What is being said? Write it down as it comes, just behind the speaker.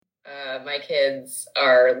my kids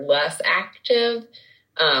are less active.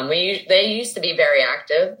 They used to be very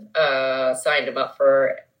active, signed them up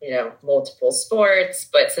for, multiple sports,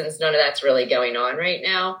 but since none of that's really going on right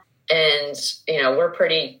now, and, we're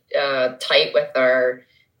pretty tight with our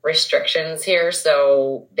restrictions here,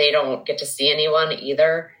 so they don't get to see anyone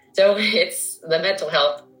either. So it's the mental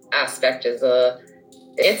health aspect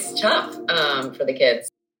it's tough for the kids.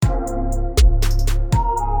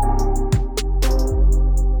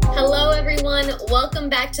 Hello, everyone. Welcome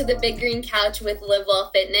back to the Big Green Couch with Live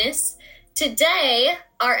Well Fitness. Today,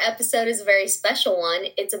 our episode is a very special one.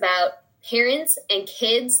 It's about parents and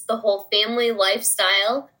kids, the whole family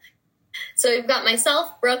lifestyle. So we've got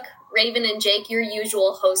myself, Brooke, Raven, and Jake, your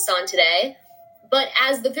usual hosts on today. But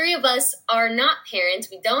as the three of us are not parents,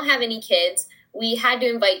 we don't have any kids, we had to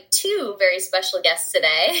invite two very special guests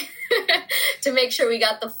today to make sure we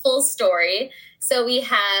got the full story. So we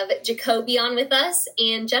have Jacoby on with us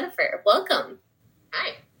and Jennifer. Welcome.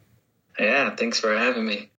 Hi. Yeah, thanks for having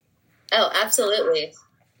me. Oh, absolutely.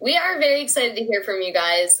 We are very excited to hear from you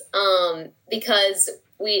guys because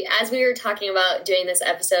as we were talking about doing this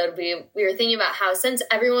episode, we were thinking about how since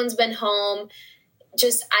everyone's been home,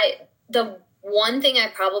 the one thing I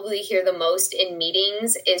probably hear the most in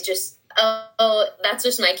meetings is just, oh, that's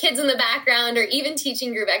just my kids in the background, or even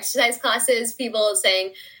teaching group exercise classes, people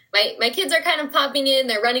saying, my kids are kind of popping in,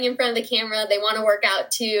 they're running in front of the camera, they want to work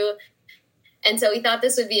out too. And so we thought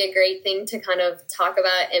this would be a great thing to kind of talk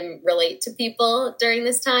about and relate to people during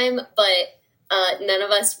this time, but none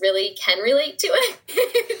of us really can relate to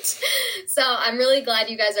it. So I'm really glad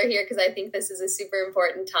you guys are here because I think this is a super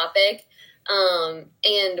important topic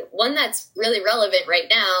and one that's really relevant right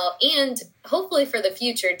now and hopefully for the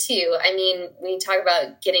future too. I mean, when you talk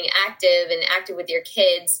about getting active and active with your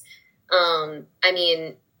kids,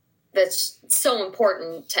 that's so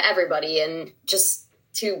important to everybody and just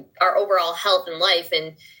to our overall health and life.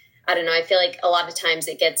 And I don't know, I feel like a lot of times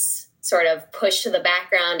it gets sort of pushed to the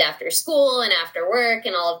background after school and after work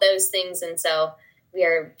and all of those things. And so we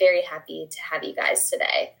are very happy to have you guys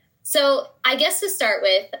today. So I guess to start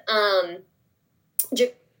with,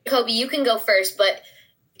 Jacoby, you can go first, but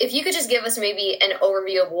if you could just give us maybe an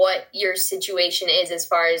overview of what your situation is as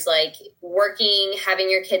far as like working, having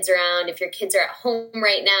your kids around, if your kids are at home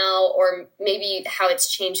right now, or maybe how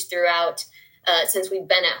it's changed throughout since we've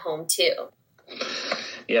been at home too.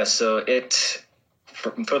 Yeah, so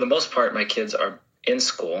for the most part, my kids are in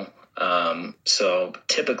school. So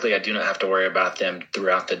typically I do not have to worry about them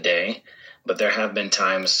throughout the day, but there have been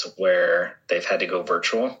times where they've had to go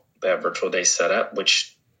virtual. They have virtual days set up,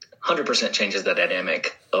 which 100% changes the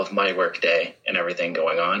dynamic of my work day and everything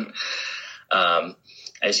going on.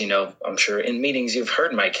 As you know, I'm sure in meetings you've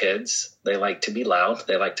heard my kids. They like to be loud.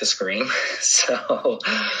 They like to scream. So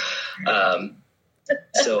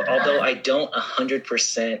although I don't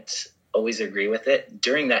 100% always agree with it,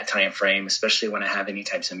 during that time frame, especially when I have any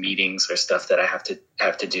types of meetings or stuff that I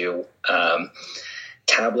have to do,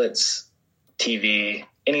 tablets, TV,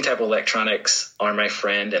 any type of electronics are my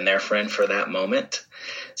friend and their friend for that moment.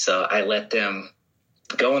 So I let them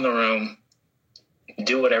go in the room,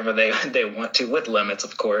 do whatever they want to, with limits,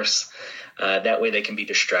 of course. That way they can be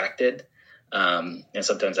distracted. And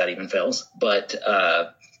sometimes that even fails. But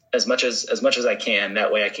as much as I can,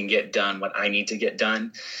 that way I can get done what I need to get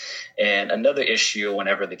done. And another issue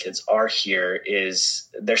whenever the kids are here is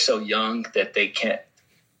they're so young that they can't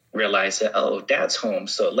realize that, oh, dad's home,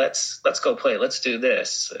 so let's go play. Let's do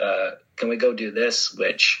this. Can we go do this?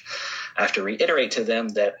 Which I have to reiterate to them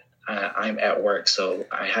that I'm at work. So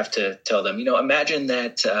I have to tell them, imagine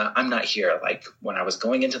that I'm not here. Like when I was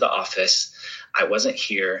going into the office, I wasn't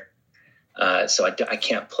here. So I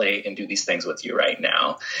can't play and do these things with you right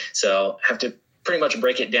now. So I have to pretty much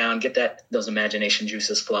break it down, get those imagination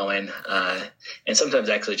juices flowing. And sometimes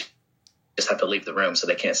actually just have to leave the room so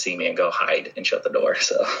they can't see me and go hide and shut the door.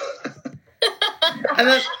 So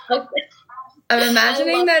I'm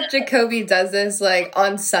imagining that Jacoby does this like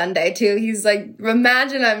on Sunday too. He's like,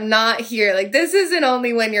 imagine I'm not here. Like, this isn't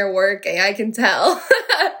only when you're working. I can tell.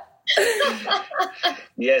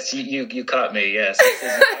 Yes, you caught me. Yes, this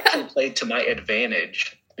is actually played to my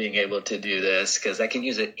advantage, being able to do this, because I can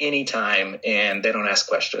use it anytime and they don't ask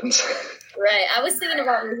questions. Right. I was thinking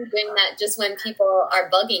about doing that just when people are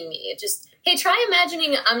bugging me. Just, hey, try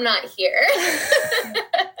imagining I'm not here.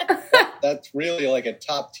 That's really like a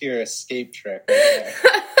top tier escape trick right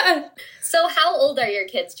there. So how old are your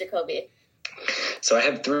kids, Jacoby? So I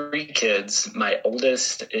have 3 kids. My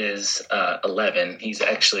oldest is 11. He's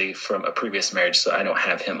actually from a previous marriage, so I don't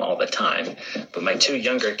have him all the time. But my 2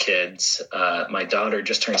 younger kids, my daughter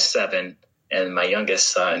just turned 7, and my youngest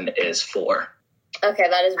son is 4. Okay,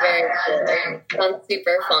 that is very cool. Sounds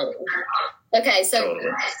super fun. Okay, so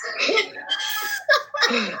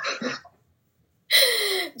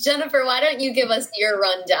Jennifer, why don't you give us your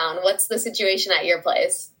rundown? What's the situation at your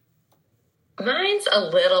place? Mine's a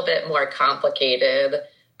little bit more complicated.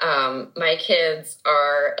 My kids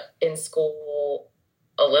are in school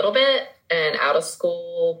a little bit and out of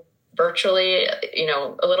school virtually,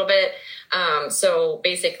 a little bit. So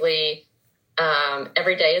basically,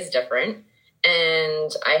 every day is different,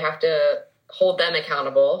 and I have to hold them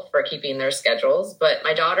accountable for keeping their schedules. But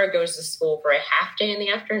my daughter goes to school for a half day in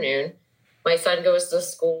the afternoon. My son goes to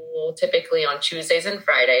school typically on Tuesdays and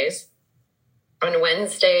Fridays. On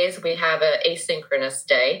Wednesdays, we have an asynchronous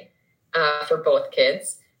day for both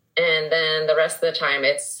kids. And then the rest of the time,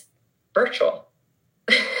 it's virtual.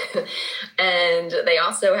 And they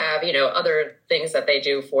also have, other things that they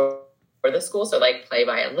do for the school. So like play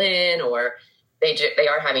violin, or they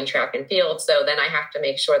are having track and field. So then I have to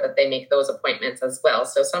make sure that they make those appointments as well.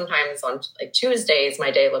 So sometimes on like Tuesdays, my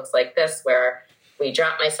day looks like this, where we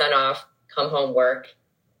drop my son off, come home, work.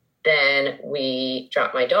 Then we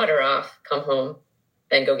drop my daughter off, come home,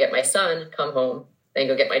 then go get my son, come home, then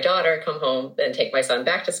go get my daughter, come home, then take my son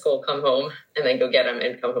back to school, come home, and then go get him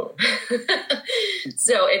and come home.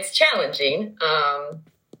 So it's challenging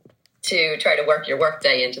to try to work your work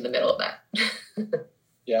day into the middle of that.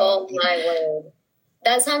 Yeah. Oh my word.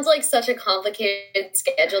 That sounds like such a complicated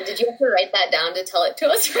schedule. Did you have to write that down to tell it to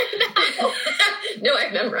us right now? No,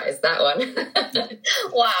 I've memorized that one.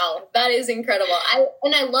 Wow, that is incredible.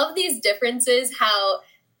 I love these differences, how,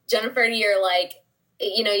 Jennifer, you're like,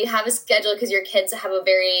 you have a schedule because your kids have a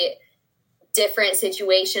very different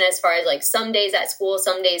situation as far as like some days at school,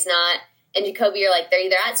 some days not. And Jacoby, you're like, they're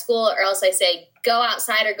either at school, or else I say, go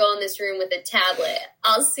outside or go in this room with a tablet.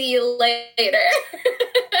 I'll see you later.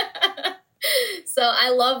 So I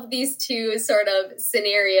love these two sort of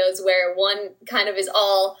scenarios where one kind of is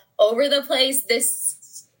all over the place,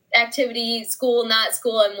 this activity, school, not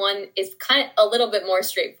school, and one is kind of a little bit more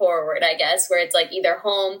straightforward, I guess, where it's like either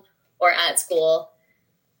home or at school.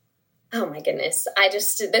 Oh my goodness.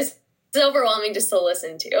 This is overwhelming just to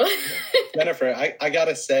listen to. Jennifer, I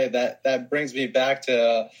gotta say that brings me back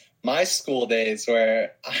to my school days,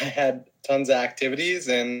 where I had tons of activities,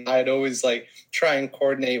 and I'd always like try and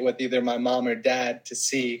coordinate with either my mom or dad to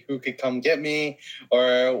see who could come get me,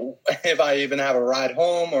 or if I even have a ride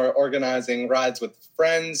home, or organizing rides with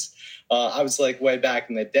friends. I was like way back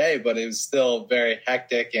in the day, but it was still very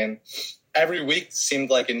hectic, and every week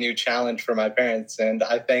seemed like a new challenge for my parents, and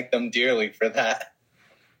I thank them dearly for that.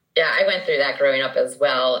 Yeah, I went through that growing up as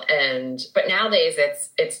well. But nowadays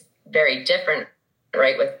it's very different,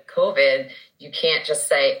 right? With COVID, you can't just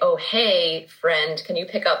say, oh, hey, friend, can you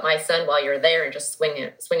pick up my son while you're there and just swing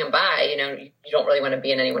him by? You don't really want to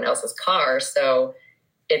be in anyone else's car. So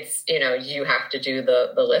it's, you have to do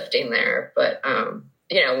the lifting there. But,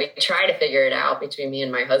 we try to figure it out between me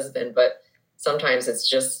and my husband, but sometimes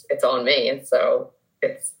it's on me. And so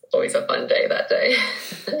it's always a fun day that day.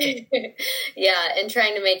 Yeah, and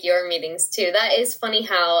trying to make your meetings too. That is funny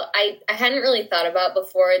how I hadn't really thought about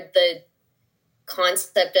before the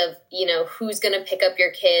concept of, who's going to pick up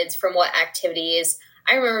your kids from what activities.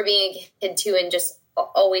 I remember being a kid too, and just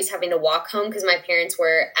always having to walk home because my parents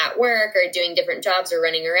were at work or doing different jobs or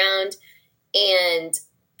running around. And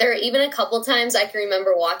there were even a couple times I can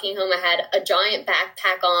remember walking home. I had a giant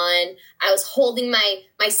backpack on. I was holding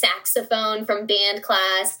my saxophone from band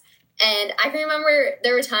class. And I can remember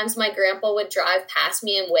there were times my grandpa would drive past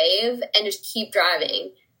me and wave and just keep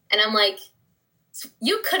driving. And I'm like,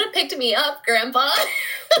 you could have picked me up, Grandpa.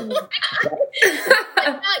 You got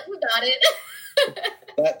it.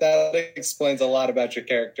 That explains a lot about your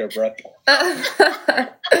character, Brooke.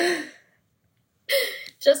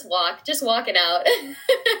 Just walk it out.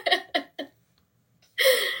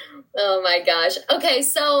 Oh my gosh. Okay,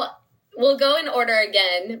 so we'll go in order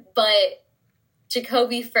again, but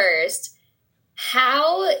Jacoby first.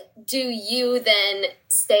 How do you then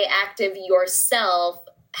stay active yourself,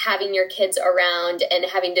 having your kids around and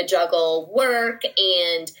having to juggle work,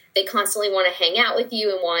 and they constantly want to hang out with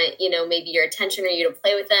you and want, maybe your attention or you to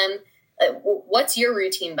play with them? What's your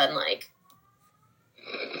routine been like?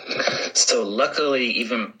 So luckily,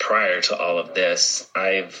 even prior to all of this,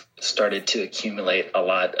 I've started to accumulate a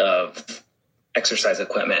lot of exercise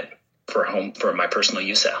equipment for my personal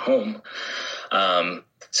use at home.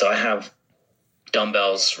 So I have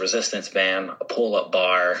dumbbells, resistance band, a pull-up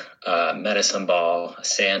bar, medicine ball, a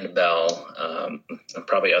sand bell, and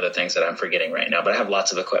probably other things that I'm forgetting right now. But I have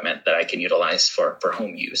lots of equipment that I can utilize for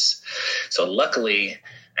home use. So luckily,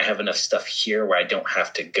 I have enough stuff here where I don't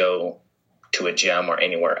have to go to a gym or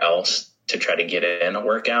anywhere else to try to get in a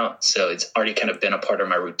workout. So it's already kind of been a part of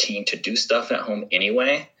my routine to do stuff at home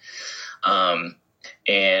anyway.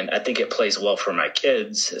 And I think it plays well for my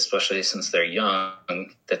kids, especially since they're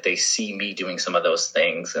young, that they see me doing some of those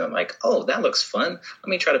things. And I'm like, oh, that looks fun. Let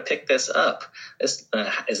me try to pick this up. Is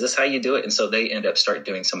this how you do it? And so they end up start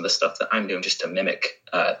doing some of the stuff that I'm doing just to mimic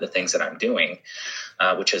the things that I'm doing,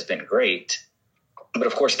 which has been great. But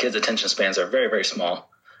of course, kids' attention spans are very, very small.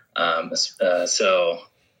 So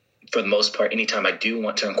for the most part, anytime I do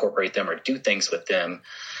want to incorporate them or do things with them,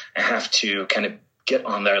 I have to kind of get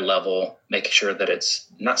on their level, making sure that it's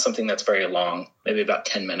not something that's very long, maybe about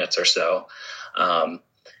 10 minutes or so. And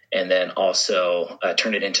then also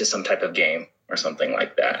turn it into some type of game or something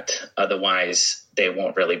like that. Otherwise, they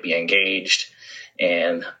won't really be engaged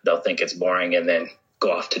and they'll think it's boring and then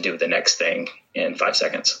go off to do the next thing in 5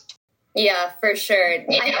 seconds. Yeah, for sure. I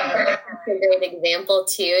think that's a great example,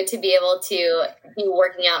 too, to be able to be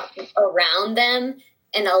working out around them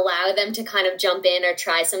and allow them to kind of jump in or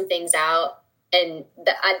try some things out. And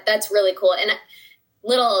that's really cool. And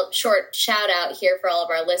little short shout out here for all of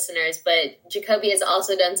our listeners, but Jacoby has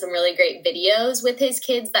also done some really great videos with his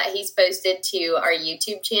kids that he's posted to our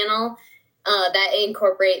YouTube channel that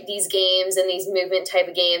incorporate these games and these movement type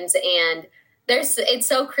of games. And it's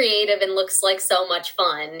so creative and looks like so much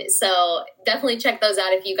fun. So definitely check those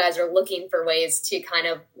out if you guys are looking for ways to kind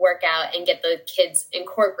of work out and get the kids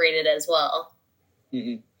incorporated as well.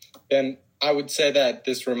 Mm-hmm. And I would say that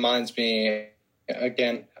this reminds me,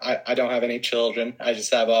 again, I don't have any children. I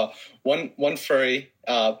just have one furry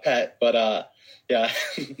pet. But yeah,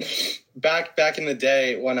 back in the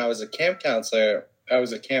day when I was a camp counselor, I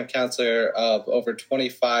was a camp counselor of over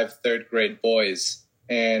 25 third grade boys.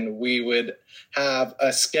 And we would have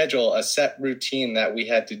a schedule, a set routine that we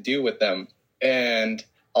had to do with them. And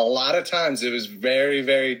a lot of times it was very,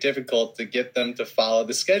 very difficult to get them to follow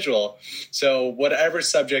the schedule. So whatever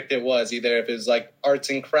subject it was, either if it was like arts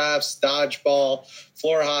and crafts, dodgeball,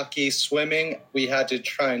 floor hockey, swimming, we had to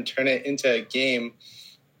try and turn it into a game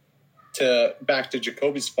to, back to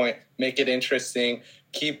Jacoby's point, make it interesting,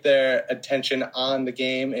 keep their attention on the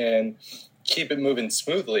game and keep it moving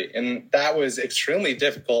smoothly. And that was extremely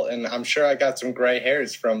difficult. And I'm sure I got some gray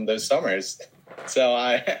hairs from those summers. So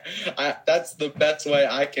I that's the best way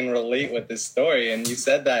I can relate with this story. And you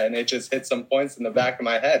said that, and it just hit some points in the back of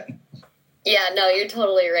my head. Yeah, no, you're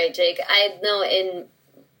totally right, Jake. I know in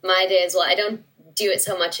my day as well, I don't do it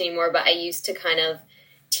so much anymore, but I used to kind of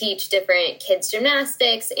teach different kids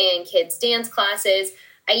gymnastics and kids dance classes.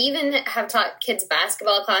 I even have taught kids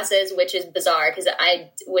basketball classes, which is bizarre because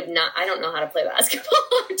I don't know how to play basketball.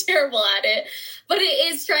 I'm terrible at it. But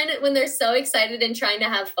it is when they're so excited and trying to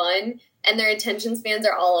have fun and their attention spans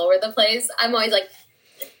are all over the place, I'm always like,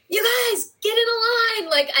 you guys, get in a line.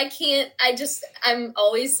 Like, I'm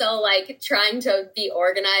always so like trying to be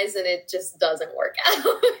organized and it just doesn't work out.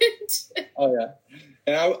 Oh, yeah.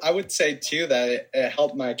 And I would say, too, that it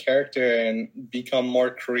helped my character and become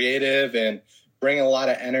more creative and bring a lot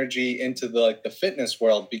of energy into the fitness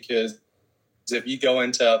world, because if you go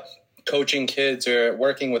into coaching kids or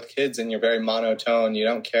working with kids and you're very monotone, you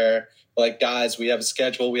don't care, like, guys, we have a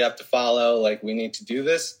schedule we have to follow, like, we need to do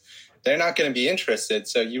this, they're not going to be interested.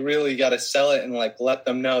 So you really got to sell it and like let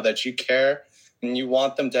them know that you care and you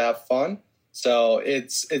want them to have fun. So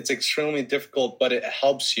it's extremely difficult, but it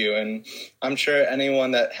helps you. And I'm sure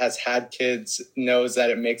anyone that has had kids knows that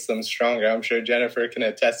it makes them stronger. I'm sure Jennifer can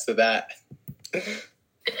attest to that.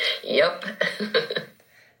 Yep.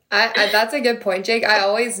 That's a good point, Jake. I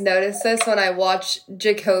always notice this when I watch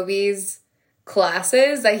Jacoby's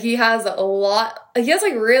classes, that he has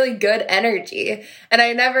like really good energy. And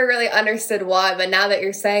I never really understood why, but now that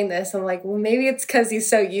you're saying this, I'm like, well, maybe it's because he's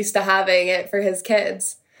so used to having it for his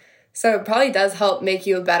kids. So it probably does help make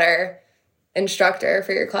you a better instructor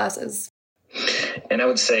for your classes. And I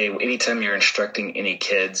would say anytime you're instructing any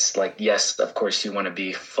kids, like, yes, of course you want to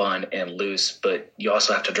be fun and loose, but you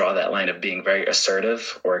also have to draw that line of being very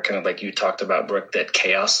assertive, or kind of like you talked about, Brooke, that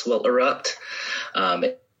chaos will erupt.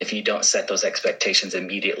 If you don't set those expectations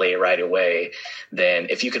immediately right away, then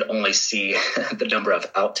if you could only see the number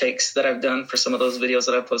of outtakes that I've done for some of those videos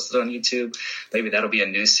that I've posted on YouTube, maybe that'll be a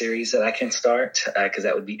new series that I can start, because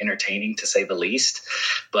that would be entertaining to say the least.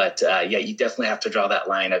 But yeah, you definitely have to draw that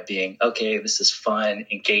line of being, okay, this is fun,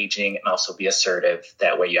 engaging, and also be assertive.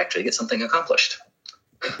 That way you actually get something accomplished.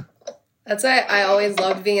 That's why I always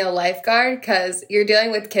loved being a lifeguard, because you're dealing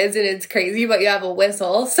with kids and it's crazy, but you have a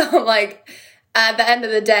whistle. So like, at the end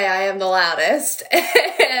of the day, I am the loudest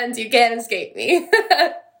and you can't escape me.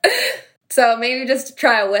 So maybe just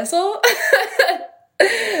try a whistle.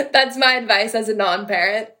 That's my advice as a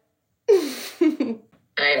non-parent.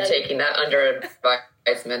 I am taking that under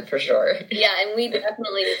advisement for sure. Yeah, and we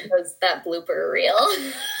definitely need that blooper reel.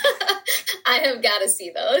 I have got to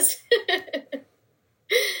see those.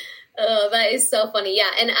 Oh, that is so funny.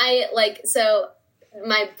 Yeah, and so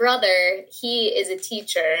my brother, he is a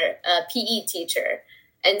teacher, a PE teacher.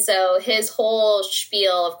 And so his whole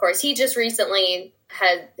spiel, of course, he just recently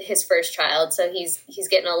had his first child, so he's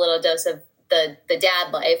getting a little dose of the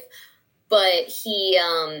dad life. But he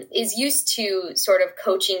is used to sort of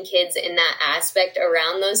coaching kids in that aspect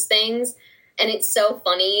around those things. And it's so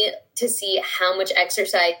funny to see how much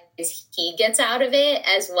exercise he gets out of it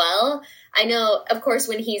as well. I know, of course,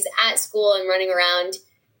 when he's at school and running around,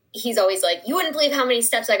 he's always like, you wouldn't believe how many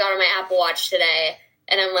steps I got on my Apple Watch today.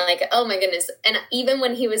 And I'm like, oh my goodness. And even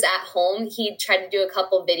when he was at home, he tried to do a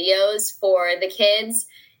couple videos for the kids.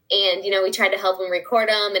 And, we tried to help him record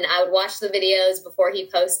them. And I would watch the videos before he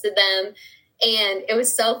posted them. And it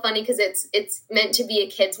was so funny because it's meant to be a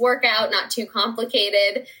kid's workout, not too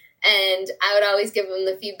complicated. And I would always give him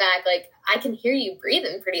the feedback, like, I can hear you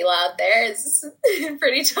breathing pretty loud there. It's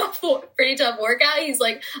pretty tough workout. He's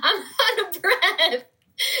like, I'm out of breath.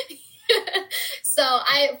 So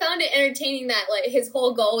I found it entertaining that like his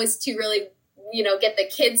whole goal was to really, get the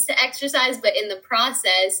kids to exercise. But in the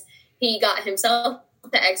process, he got himself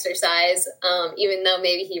to exercise, even though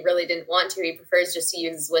maybe he really didn't want to. He prefers just to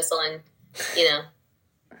use his whistle and,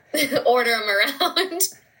 order him around.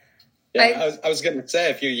 Yeah, I was going to say,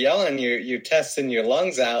 if you're yelling, you're testing your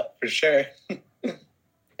lungs out for sure.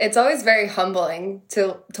 It's always very humbling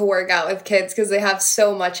to work out with kids because they have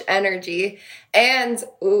so much energy. And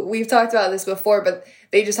we've talked about this before, but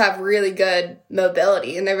they just have really good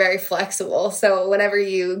mobility and they're very flexible. So whenever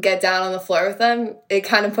you get down on the floor with them, it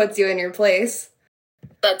kind of puts you in your place.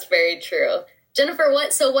 That's very true. Jennifer,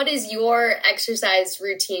 what is your exercise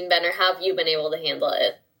routine been, or how have you been able to handle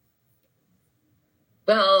it?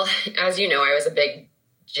 Well, as you know, I was a big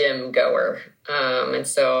gym goer. And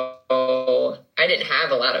so I didn't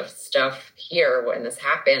have a lot of stuff here when this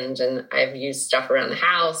happened. And I've used stuff around the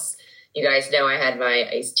house. You guys know I had my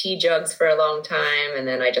iced tea jugs for a long time. And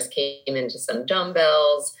then I just came into some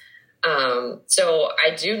dumbbells. So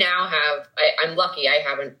I do now have, I'm lucky I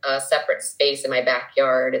have a separate space in my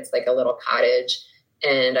backyard. It's like a little cottage.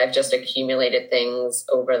 And I've just accumulated things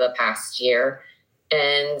over the past year.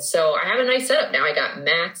 And so I have a nice setup now. I got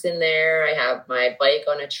mats in there. I have my bike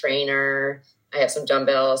on a trainer. I have some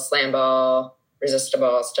dumbbells, slam ball,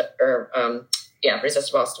 resistible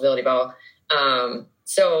stability ball.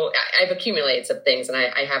 So I've accumulated some things, and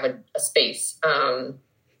I have a space. And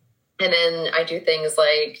then I do things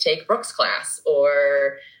like take Brooke's class,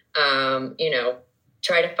 or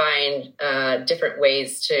try to find different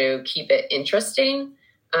ways to keep it interesting.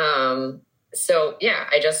 So yeah,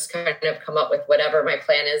 I just kind of come up with whatever my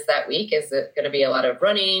plan is that week. Is it going to be a lot of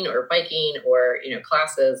running or biking or,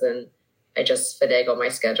 classes? And I just finagle my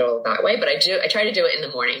schedule that way. But I try to do it in the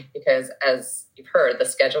morning because, as you've heard, the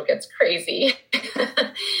schedule gets crazy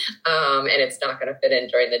and it's not going to fit in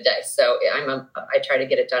during the day. So I try to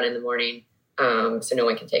get it done in the morning so no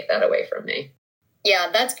one can take that away from me. Yeah,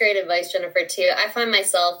 that's great advice, Jennifer, too. I find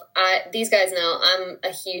myself, these guys know I'm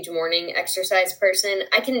a huge morning exercise person.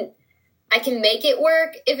 I can make it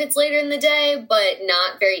work if it's later in the day, but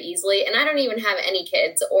not very easily. And I don't even have any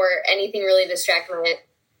kids or anything really distracting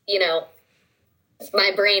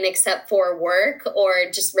my brain except for work or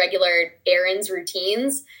just regular errands,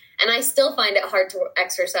 routines. And I still find it hard to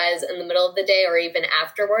exercise in the middle of the day or even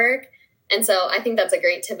after work. And so I think that's a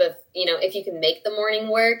great tip of, if you can make the morning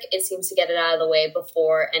work, it seems to get it out of the way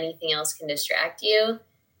before anything else can distract you.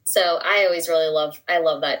 So I always I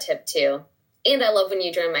love that tip too. And I love when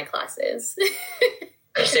you join my classes.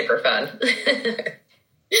 They're super fun.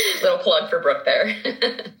 Little plug for Brooke there.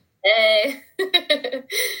 Hey.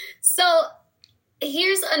 So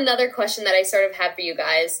here's another question that I sort of have for you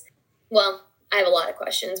guys. Well, I have a lot of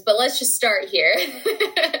questions, but let's just start here.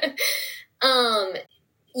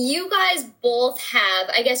 You guys both have,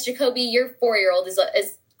 I guess, Jacoby, your 4-year-old is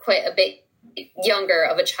quite a bit younger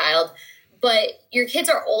of a child. But your kids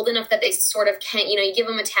are old enough that they sort of can, you give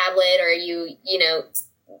them a tablet or you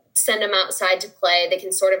send them outside to play. They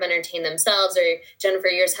can sort of entertain themselves. Or Jennifer,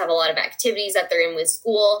 yours have a lot of activities that they're in with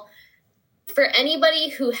school. For anybody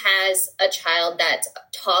who has a child that's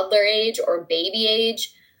toddler age or baby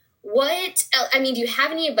age, do you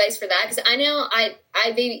have any advice for that? Because I know I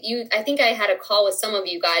think I had a call with some of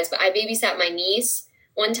you guys, but I babysat my niece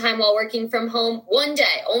one time while working from home.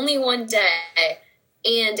 Only one day.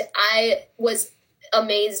 And I was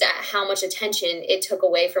amazed at how much attention it took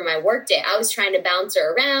away from my workday. I was trying to bounce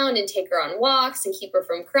her around and take her on walks and keep her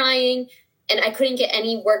from crying. And I couldn't get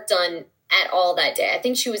any work done at all that day. I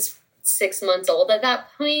think she was 6 months old at that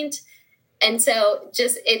point. And so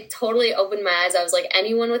just it totally opened my eyes. I was like,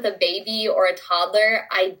 anyone with a baby or a toddler,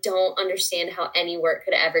 I don't understand how any work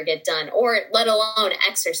could ever get done, or let alone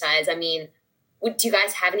exercise. I mean, do you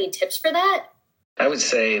guys have any tips for that? I would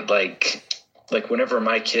say like whenever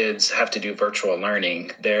my kids have to do virtual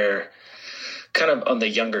learning, they're kind of on the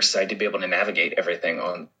younger side to be able to navigate everything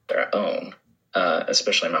on their own,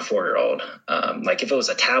 especially my 4-year-old. Like if it was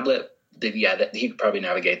a tablet, then he could probably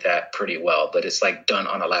navigate that pretty well, but it's like done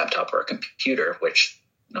on a laptop or a computer, which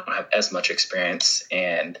I don't have as much experience,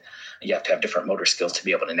 and you have to have different motor skills to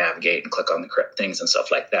be able to navigate and click on the correct things and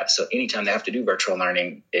stuff like that. So anytime they have to do virtual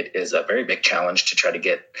learning, it is a very big challenge to try to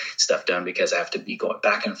get stuff done, because I have to be going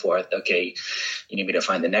back and forth. Okay, you need me to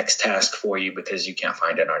find the next task for you because you can't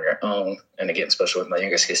find it on your own. And again, especially with my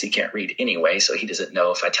youngest, because he can't read anyway, so he doesn't know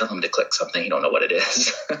if I tell him to click something, he don't know what it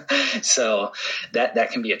is. So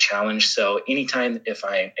that can be a challenge. So anytime if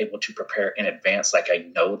I'm able to prepare in advance, like I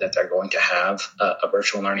know that they're going to have a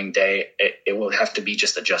virtual learning day, it will have to be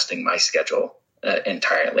just adjusting my schedule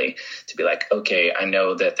entirely to be like, okay, I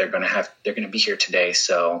know that they're going to be here today.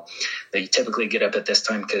 So they typically get up at this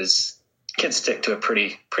time, because kids stick to a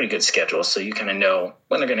pretty good schedule. So you kind of know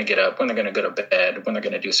when they're going to get up, when they're going to go to bed, when they're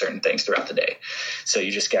going to do certain things throughout the day. So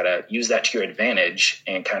you just got to use that to your advantage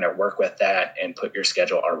and kind of work with that and put your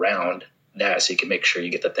schedule around that, so you can make sure you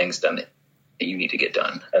get the things done that you need to get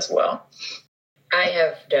done as well. I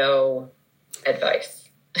have no advice.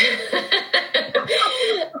 I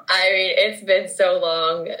mean, it's been so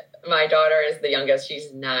long. My daughter is the youngest.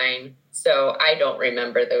 She's 9. So I don't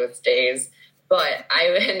remember those days. But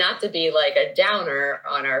not to be like a downer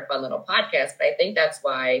on our fun little podcast, but I think that's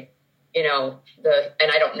why, and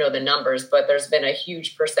I don't know the numbers, but there's been a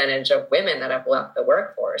huge percentage of women that have left the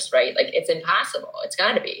workforce, right? Like, it's impossible. It's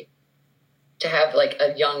got to be, to have like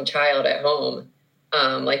a young child at home.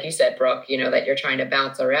 Like you said, Brooke, that you're trying to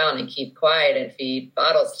bounce around and keep quiet and feed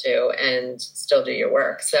bottles to and still do your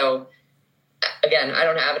work. So again, I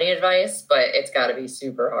don't have any advice, but it's got to be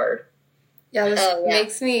super hard. Yeah, this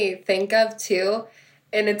makes me think of too,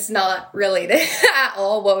 and it's not related at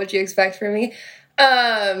all. What would you expect from me?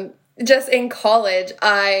 Just in college,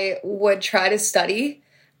 I would try to study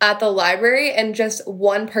at the library, and just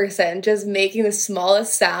one person just making the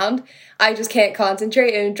smallest sound, I just can't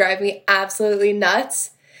concentrate, and it would drive me absolutely nuts.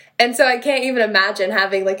 And so I can't even imagine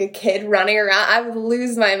having like a kid running around. I would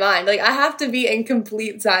lose my mind. Like, I have to be in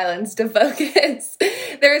complete silence to focus.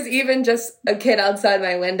 There's even just a kid outside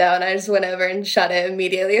my window, and I just went over and shut it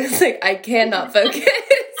immediately. I was like, I cannot focus.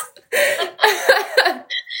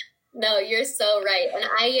 No, you're so right. And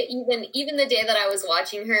I even the day that I was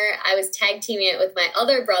watching her, I was tag teaming it with my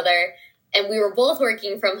other brother, and we were both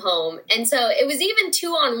working from home. And so it was even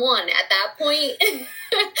 2-on-1 at that point.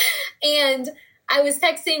 And I was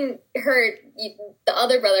texting her, the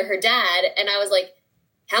other brother, her dad, and I was like,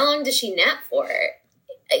 how long does she nap for?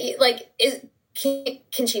 Like,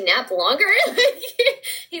 can she nap longer?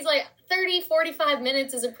 He's like, 30, 45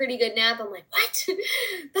 minutes is a pretty good nap. I'm like, what?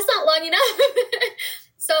 That's not long enough.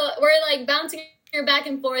 So we're like bouncing her back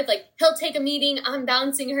and forth. Like, he'll take a meeting, I'm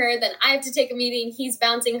bouncing her. Then I have to take a meeting, he's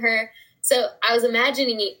bouncing her. So I was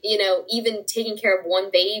imagining, even taking care of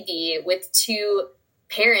one baby with 2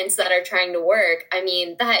 parents that are trying to work. I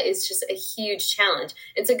mean, that is just a huge challenge.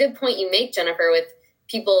 It's a good point you make, Jennifer, with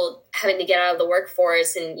people having to get out of the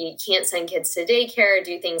workforce and you can't send kids to daycare,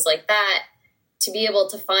 do things like that. To be able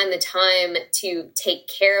to find the time to take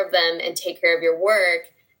care of them and take care of your work,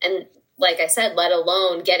 and like I said, let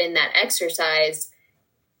alone get in that exercise,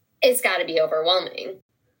 it's got to be overwhelming.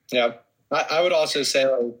 Yeah. I would also say,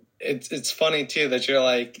 like, it's funny too that you're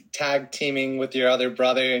like tag teaming with your other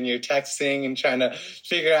brother and you're texting and trying to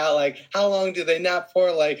figure out like how long do they nap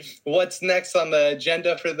for, like what's next on the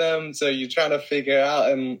agenda for them. So you're trying to figure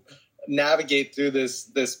out and navigate through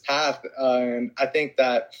this path. And I think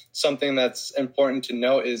that something that's important to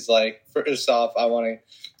note is, like, first off, I want to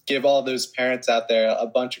give all those parents out there a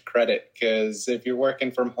bunch of credit, because if you're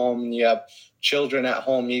working from home and you have children at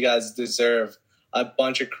home, you guys deserve a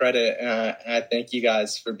bunch of credit, and I thank you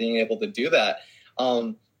guys for being able to do that.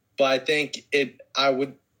 But I think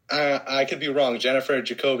I could be wrong. Jennifer,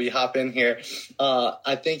 Jacoby, hop in here.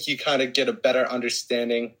 I think you kind of get a better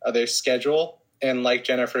understanding of their schedule. And like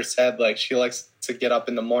Jennifer said, like, she likes to get up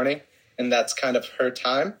in the morning, and that's kind of her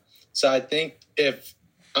time. So I think if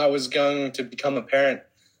I was going to become a parent,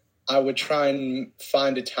 I would try and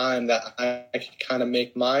find a time that I could kind of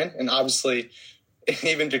make mine. And obviously,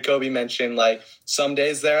 even Jacoby mentioned, like, some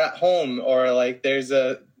days they're at home, or like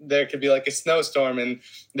there could be like a snowstorm and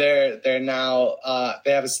they're now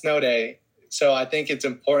they have a snow day So I think it's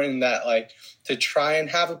important that like to try and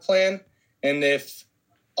have a plan. And if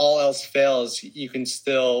all else fails, you can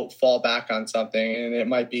still fall back on something. And it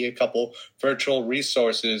might be a couple virtual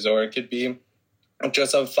resources, or it could be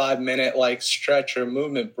just a 5-minute like stretch or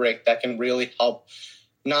movement break that can really help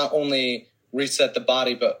not only reset the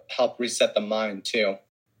body, but help reset the mind too.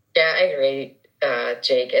 Yeah, I agree,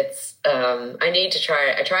 Jake. It's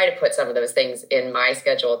I try to put some of those things in my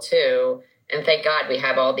schedule too. And thank God we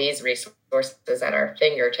have all these resources at our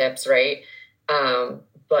fingertips, right?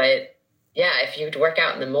 But yeah, if you work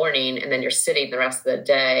out in the morning and then you're sitting the rest of the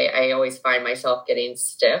day, I always find myself getting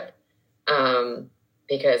stiff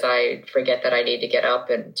because I forget that I need to get up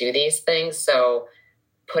and do these things. So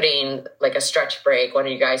putting like a stretch break, one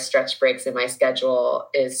of you guys' stretch breaks in my schedule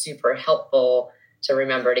is super helpful to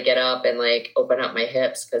remember to get up and like open up my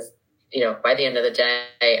hips, because, you know, by the end of the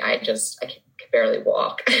day, I can barely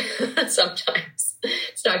walk sometimes.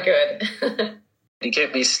 It's not good. You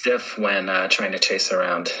can't be stiff when trying to chase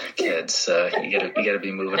around kids. You gotta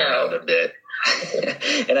be moving around a bit.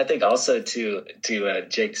 And I think also to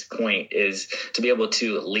Jake's point is to be able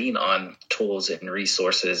to lean on tools and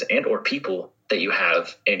resources and or people that you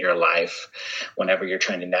have in your life whenever you're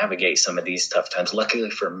trying to navigate some of these tough times. Luckily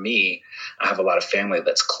for me, I have a lot of family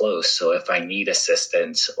that's close. So if I need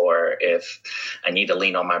assistance or if I need to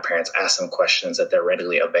lean on my parents, ask them questions, that they're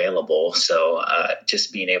readily available. So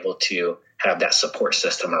just being able to have that support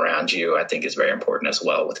system around you, I think is very important as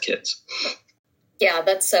well with kids. Yeah,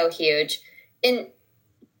 that's so huge. And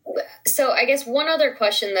so I guess one other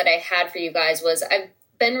question that I had for you guys was, I've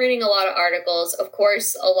been reading a lot of articles. Of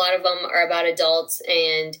course, a lot of them are about adults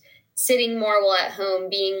and sitting more while at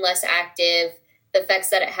home, being less active, the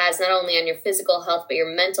effects that it has not only on your physical health, but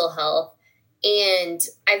your mental health. And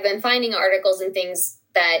I've been finding articles and things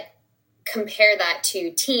that compare that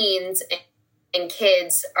to teens and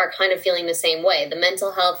kids are kind of feeling the same way. The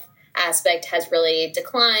mental health aspect has really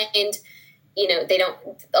declined. You know,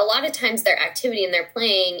 a lot of times their activity and their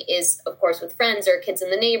playing is, of course, with friends or kids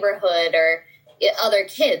in the neighborhood or other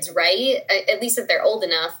kids, right? At least if they're old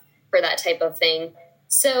enough for that type of thing.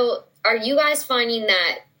 So are you guys finding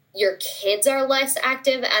that your kids are less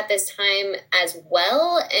active at this time as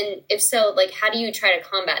well? And if so, like, how do you try to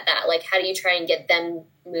combat that? Like, how do you try and get them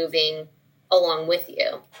moving along with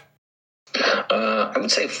you? I would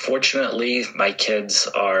say, fortunately, my kids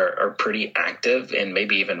are pretty active, and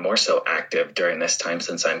maybe even more so active during this time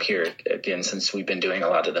since I'm here. Again, since we've been doing a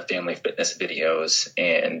lot of the family fitness videos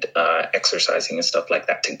and exercising and stuff like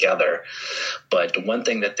that together. But one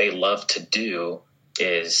thing that they love to do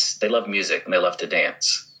is they love music and they love to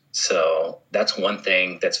dance. So that's one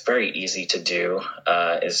thing that's very easy to do,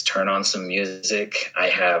 is turn on some music. I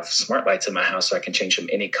have smart lights in my house so I can change them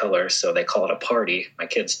any color. So they call it a party. My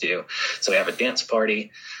kids do. So we have a dance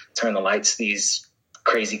party, turn the lights these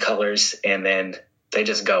crazy colors, and then they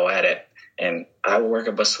just go at it. And I will work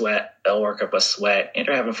up a sweat, they'll work up a sweat, and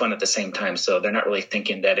they're having fun at the same time. So they're not really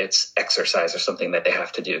thinking that it's exercise or something that they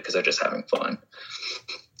have to do, because they're just having fun.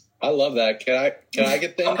 I love that. Can I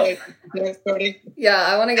get the invite to the dance party? Yeah,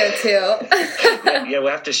 I want to go too. Yeah,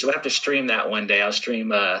 we'll have to stream that one day. I'll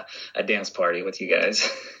stream a dance party with you guys.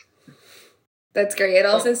 That's great. It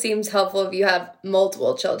also seems helpful if you have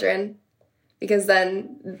multiple children, because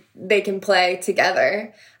then they can play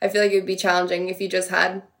together. I feel like it would be challenging if you just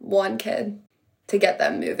had one kid to get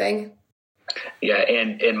them moving. Yeah,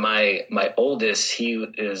 and my oldest, he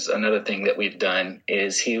is, another thing that we've done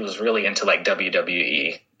is he was really into like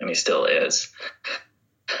WWE, and he still is.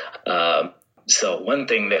 So one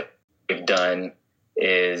thing that we've done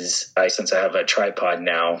is, since I have a tripod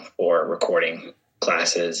now for recording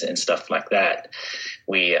classes and stuff like that,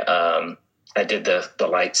 I did the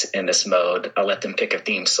lights in this mode. I let them pick a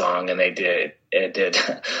theme song, and it did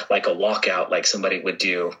like a walkout like somebody would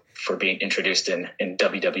do for being introduced in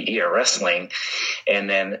WWE or wrestling. And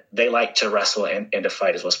then they like to wrestle and to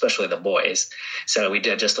fight as well, especially the boys. So we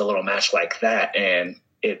did just a little match like that, and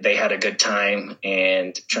they had a good time,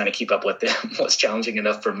 and trying to keep up with them was challenging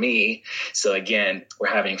enough for me. So again, we're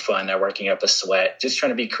having fun. They're working up a sweat, just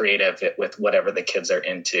trying to be creative with whatever the kids are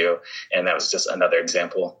into. And that was just another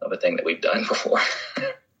example of a thing that we've done before.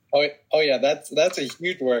 Oh yeah, that's a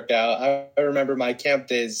huge workout. I remember my camp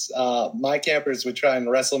days. My campers would try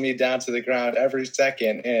and wrestle me down to the ground every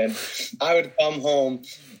second, and I would come home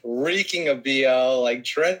reeking of BO, like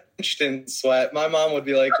drenched in sweat. My mom would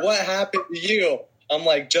be like, "What happened to you?" I'm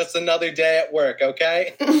like, "Just another day at work,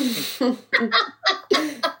 okay?" That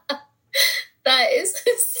is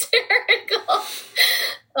hysterical.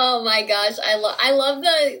 Oh my gosh, I love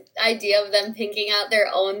the idea of them picking out their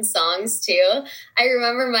own songs too. I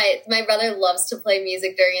remember my brother loves to play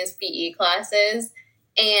music during his PE classes,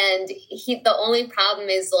 and the only problem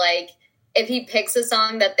is like if he picks a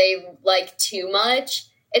song that they like too much,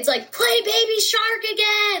 it's like play Baby Shark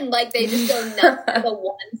again. Like they just go nuts for the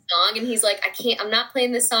one song, and he's like, I'm not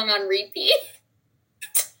playing this song on repeat.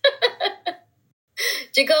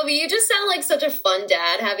 Jacoby, you just sound like such a fun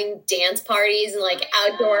dad, having dance parties and like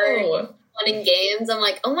outdoor fun and games. I'm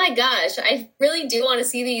like, oh my gosh, I really do want to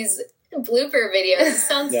see these blooper videos. It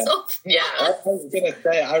sounds so fun. Yeah. I was going to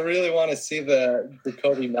say, I really want to see the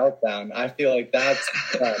Jacoby meltdown. I feel like that's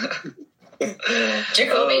fun.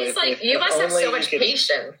 Jacoby's like, you must have so much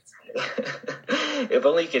patience. If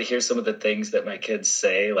only you could hear some of the things that my kids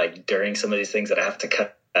say, like during some of these things that I have to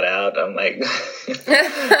cut out. I'm like,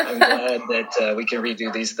 I'm glad that we can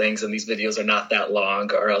redo these things and these videos are not that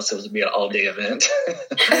long, or else it would be an all-day event.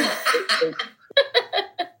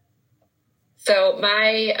 So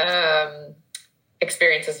my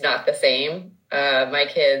experience is not the same. My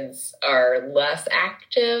kids are less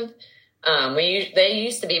active. They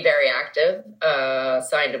used to be very active.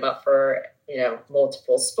 Signed them up for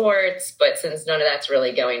multiple sports, but since none of that's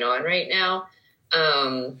really going on right now,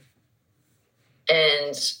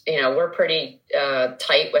 and we're pretty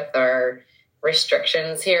tight with our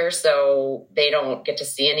restrictions here, so they don't get to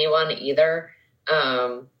see anyone either.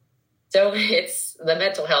 So it's the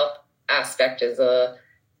mental health aspect is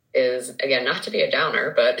again, not to be a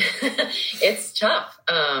downer, but it's tough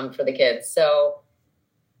for the kids. So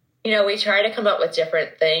we try to come up with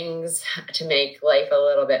different things to make life a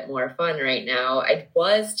little bit more fun right now. I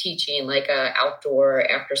was teaching like a outdoor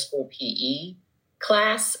after school PE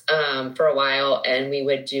class for a while, and we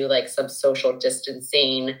would do like some social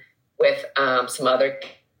distancing with some other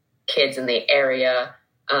kids in the area.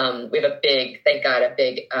 We have a big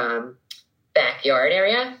backyard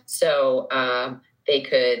area, so they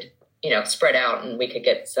could spread out and we could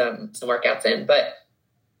get some workouts in. But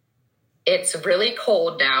it's really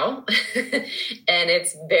cold now and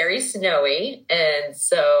it's very snowy, and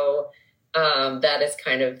so that has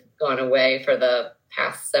kind of gone away for the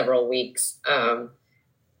past several weeks.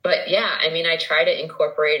 But yeah, I mean, I try to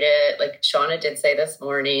incorporate it. Like Shauna did say this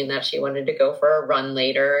morning that she wanted to go for a run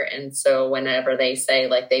later. And so whenever they say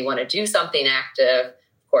like they want to do something active,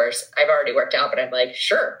 of course, I've already worked out, but I'm like,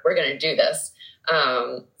 sure, we're going to do this.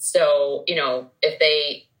 So, if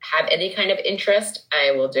they have any kind of interest,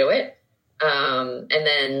 I will do it. And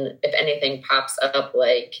then if anything pops up,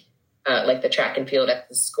 like the track and field at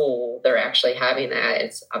the school, they're actually having that.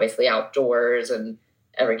 It's obviously outdoors and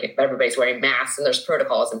everybody's wearing masks and there's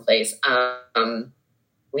protocols in place.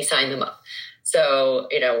 We sign them up. So,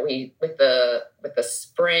 we, with the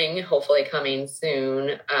spring, hopefully coming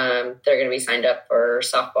soon, they're going to be signed up for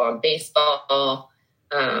softball and baseball.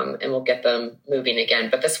 And we'll get them moving again.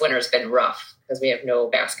 But this winter's been rough because we have no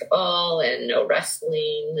basketball and no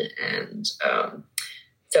wrestling. And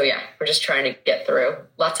so, yeah, we're just trying to get through.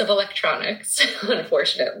 Lots of electronics,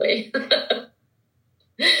 unfortunately.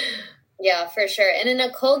 Yeah, for sure. And in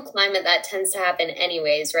a cold climate, that tends to happen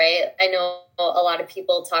anyways, right? I know a lot of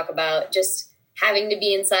people talk about just having to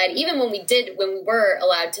be inside, even when we were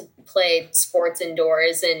allowed to play sports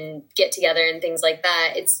indoors and get together and things like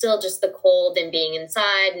that. It's still just the cold and being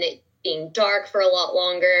inside and it being dark for a lot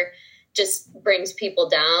longer just brings people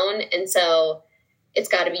down. And so it's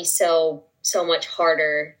got to be so much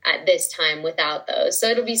harder at this time without those. So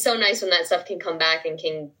it'll be so nice when that stuff can come back and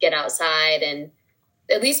can get outside and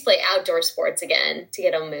at least play outdoor sports again to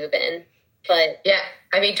get them moving. But yeah,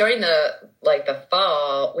 I mean, during the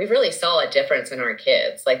fall, we really saw a difference in our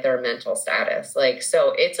kids, like their mental status. Like,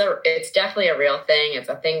 so it's definitely a real thing. It's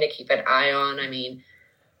a thing to keep an eye on. I mean,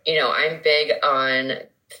 I'm big on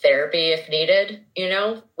therapy if needed,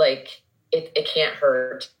 like it can't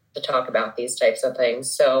hurt to talk about these types of things.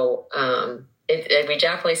 So, we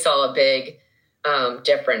definitely saw a big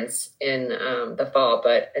difference in the fall,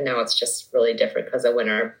 but now it's just really different because of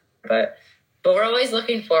winter. But we're always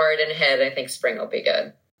looking forward and ahead. I think spring will be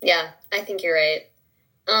good. Yeah, I think you're right.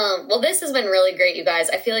 Well, this has been really great, you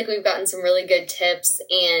guys. I feel like we've gotten some really good tips,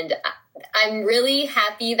 and I'm really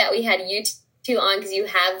happy that we had you two on because you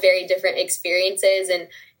have very different experiences and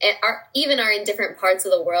are in different parts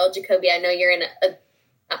of the world. Jacoby, I know you're in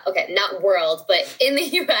okay, not world, but in the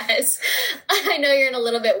U.S., I know you're in a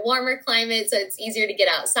little bit warmer climate, so it's easier to get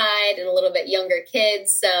outside and a little bit younger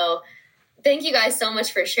kids. So thank you guys so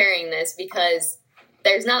much for sharing this because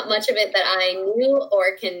there's not much of it that I knew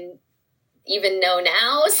or can even know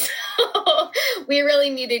now. So we really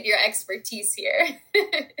needed your expertise here.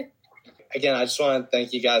 again, I just want to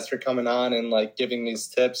thank you guys for coming on and like giving these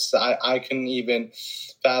tips. I couldn't even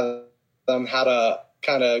fathom how to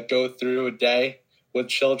kind of go through a day with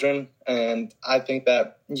children. And I think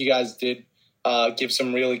that you guys did give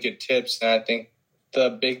some really good tips. And I think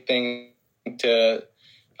the big thing to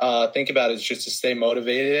think about is just to stay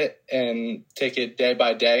motivated and take it day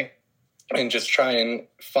by day and just try and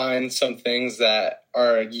find some things that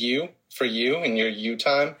are for you in your you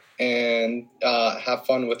time, and have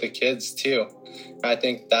fun with the kids too. I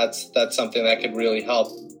think that's something that could really help.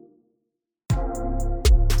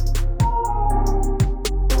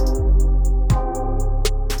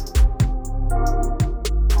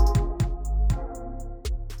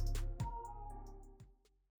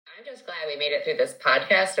 I'm just glad we made it through this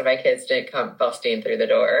podcast and my kids didn't come busting through the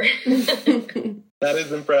door. That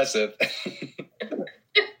is impressive.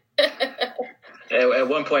 At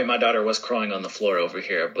one point, my daughter was crawling on the floor over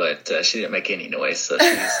here, but she didn't make any noise, so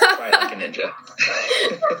she's quiet like a ninja.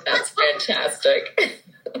 That's fantastic.